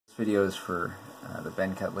video is for the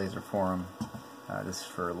Ben Cut Laser Forum. This is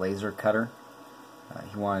for laser cutter.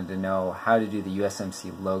 He wanted to know how to do the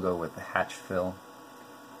USMC logo with the hatch fill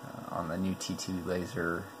on the new T2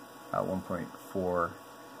 laser 1.4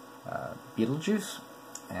 Beetlejuice,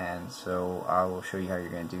 and so I will show you how you're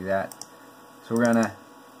going to do that. So we're going to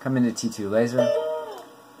come into T2 laser.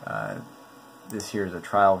 This here is a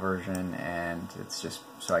trial version, and it's just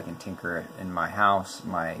so I can tinker it in my house.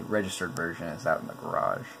 My registered version is out in the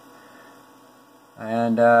garage.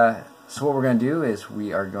 And so what we're going to do is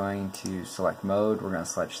we are going to select mode. We're going to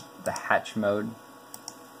select the hatch mode,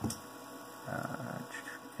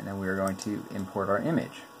 and then we are going to import our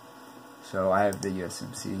image. So I have the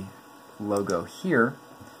USMC logo here.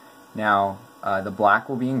 Now the black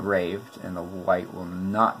will be engraved and the white will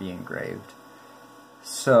not be engraved.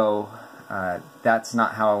 So that's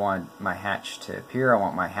not how I want my hatch to appear. I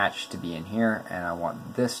want my hatch to be in here, and I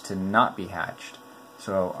want this to not be hatched.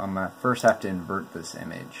 So I'm going to first have to invert this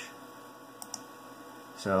image.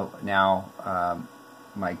 So now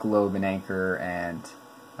my globe and anchor and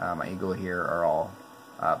my eagle here are all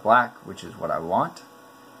black, which is what I want.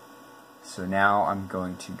 So now I'm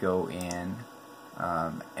going to go in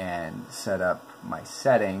and set up my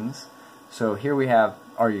settings. So here we have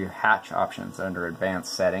your hatch options under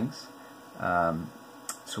advanced settings.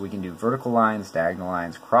 So we can do vertical lines, diagonal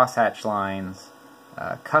lines, cross hatch lines,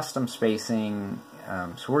 custom spacing.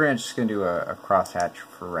 So we're just going to do a cross hatch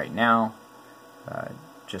for right now,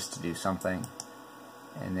 just to do something.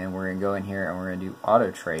 And then we're going to go in here and we're going to do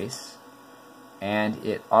auto trace. And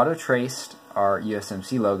it auto traced our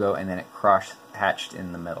USMC logo, and then it cross hatched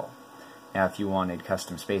in the middle. Now if you wanted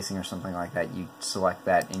custom spacing or something like that, you select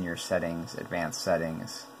that in your settings, advanced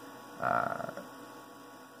settings,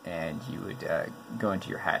 and you would go into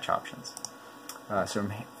your hatch options. So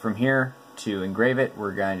from here to engrave it,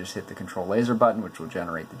 we're going to just hit the control laser button, which will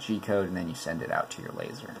generate the G code, and then you send it out to your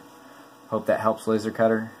laser. Hope that helps, laser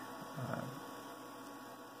cutter.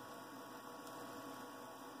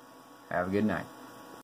 Have a good night.